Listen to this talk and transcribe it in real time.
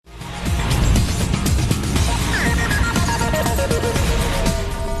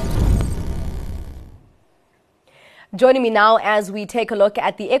Joining me now as we take a look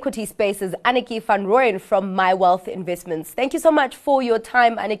at the equity space is Annetjie van Rooyen from My Wealth Investments. Thank you so much for your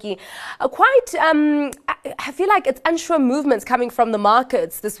time, Annetjie. I feel like it's unsure movements coming from the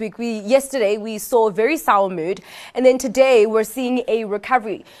markets this week. Yesterday we saw a very sour mood, and then today we're seeing a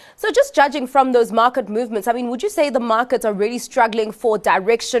recovery. So just judging from those market movements, I mean, would you say the markets are really struggling for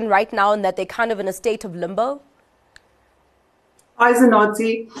direction right now and that they're kind of in a state of limbo? Hi,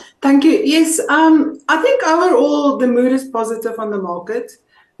 Zanazi. Thank you. Yes, I think overall the mood is positive on the market.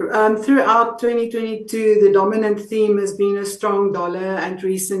 Throughout 2022, the dominant theme has been a strong dollar, and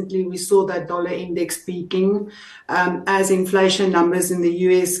recently we saw that dollar index peaking as inflation numbers in the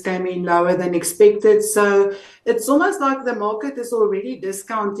US came in lower than expected. So it's almost like the market is already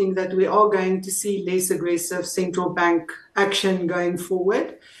discounting that we are going to see less aggressive central bank action going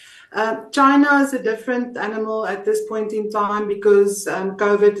forward. China is a different animal at this point in time because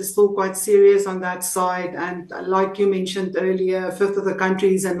COVID is still quite serious on that side. And like you mentioned earlier, a fifth of the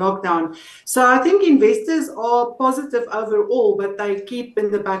country is in lockdown. So I think investors are positive overall, but they keep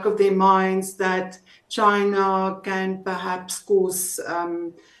in the back of their minds that China can perhaps cause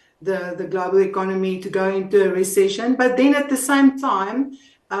the global economy to go into a recession. But then at the same time,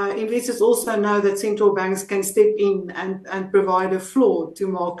 investors also know that central banks can step in and provide a floor to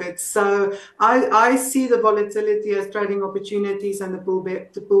markets. So I see the volatility as trading opportunities and the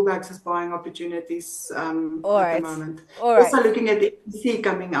pullbacks as buying opportunities at the moment. Also looking at the EC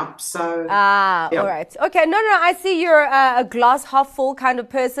coming up. So yeah. All right. Okay. No, I see you're a glass half full kind of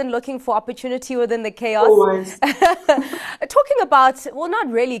person looking for opportunity within the chaos. Always. Talking about, well,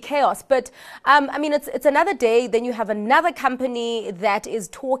 not really chaos, but I mean, it's another day. Then you have another company that is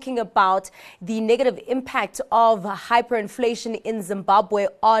talking about the negative impact of hyperinflation in Zimbabwe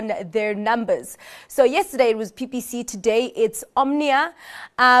on their numbers. So yesterday it was PPC, today it's Omnia.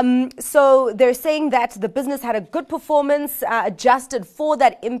 So they're saying that the business had a good performance adjusted for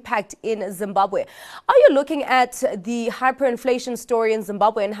that impact in Zimbabwe. Are you looking at the hyperinflation story in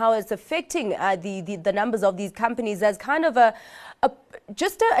Zimbabwe and how it's affecting the numbers of these companies as kind of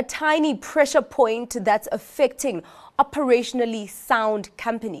just a tiny pressure point that's affecting operationally sound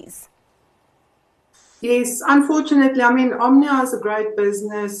companies? Yes, unfortunately, I mean, Omnia is a great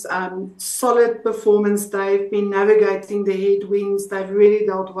business, solid performance. They've been navigating the headwinds. They've really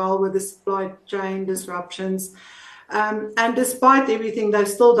dealt well with the supply chain disruptions. And despite everything, they've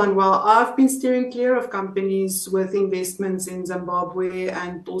still done well. I've been steering clear of companies with investments in Zimbabwe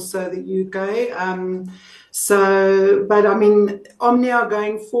and also the UK. But I mean, Omnia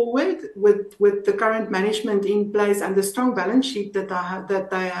going forward with the current management in place and the strong balance sheet that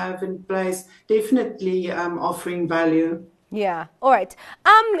they have in place, definitely offering value. Yeah. All right.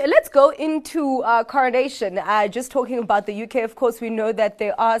 Let's go into Coronation. Just talking about the UK, of course, we know that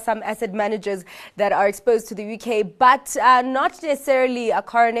there are some asset managers that are exposed to the UK, but not necessarily a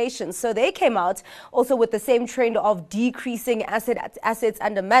Coronation. So they came out also with the same trend of decreasing assets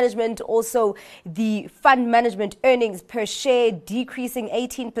under management. Also, the fund management earnings per share decreasing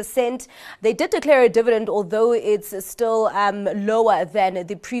 18%. They did declare a dividend, although it's still lower than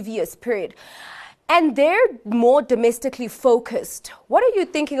the previous period. And they're more domestically focused. What are you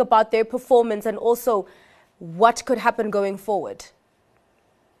thinking about their performance and also what could happen going forward?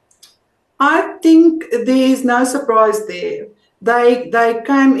 I think there's no surprise there. They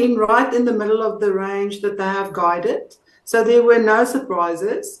came in right in the middle of the range that they have guided. So there were no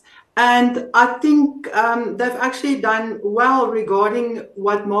surprises. And I think they've actually done well regarding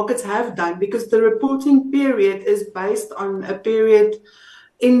what markets have done, because the reporting period is based on a period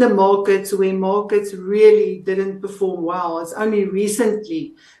in the markets where markets really didn't perform well. It's only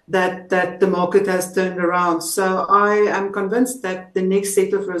recently that the market has turned around. So I am convinced that the next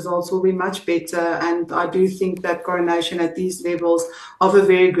set of results will be much better. And I do think that Coronation at these levels offer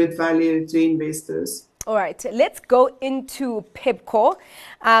very good value to investors. All right, let's go into Pepkor.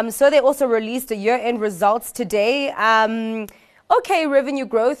 So they also released the year-end results today. Okay, revenue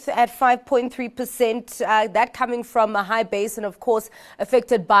growth at 5.3%, that coming from a high base and, of course,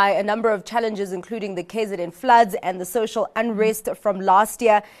 affected by a number of challenges, including the KZN floods and the social unrest from last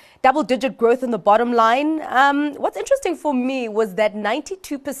year. Double-digit growth in the bottom line. What's interesting for me was that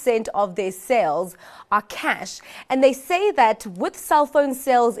 92% of their sales are cash. And they say that with cell phone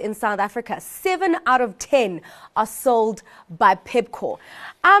sales in South Africa, 7 out of 10 are sold by Pepkor.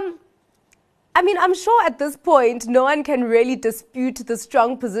 I mean, I'm sure at this point, no one can really dispute the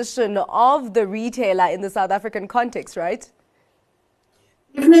strong position of the retailer in the South African context, right?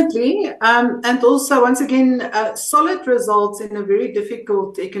 Definitely. And also, once again, solid results in a very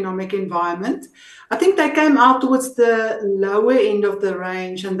difficult economic environment. I think they came out towards the lower end of the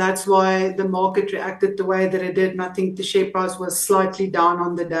range, and that's why the market reacted the way that it did. And I think the share price was slightly down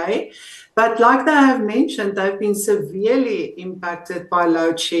on the day. But like they have mentioned, they've been severely impacted by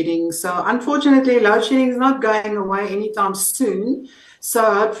load shedding. So unfortunately, load shedding is not going away anytime soon. So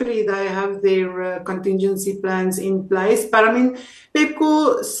hopefully they have their contingency plans in place. But I mean,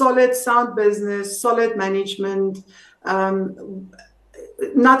 Pepco, solid, sound business, solid management.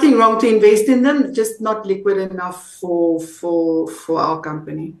 Nothing wrong to invest in them, just not liquid enough for our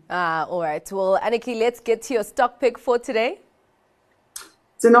company. All right. Well, Aniki, let's get to your stock pick for today.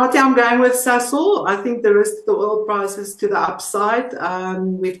 So Nathi, I'm going with Sasol. I think the risk of the oil prices to the upside.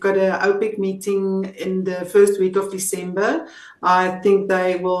 We've got an OPEC meeting in the first week of December. I think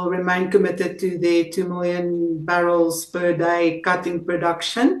they will remain committed to their 2 million barrels per day cutting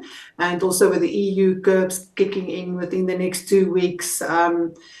production. And also with the EU curbs kicking in within the next 2 weeks,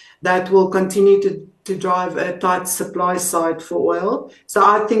 that will continue to drive a tight supply side for oil. So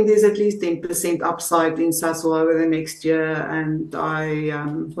I think there's at least 10% upside in Sasol over the next year, and I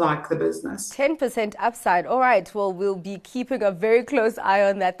like the business. 10% upside. All right. Well, we'll be keeping a very close eye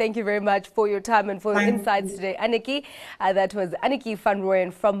on that. Thank you very much for your time and for your insights today, Aniki. That was Aniki van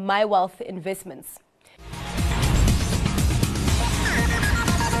Rooyen from My Wealth Investments.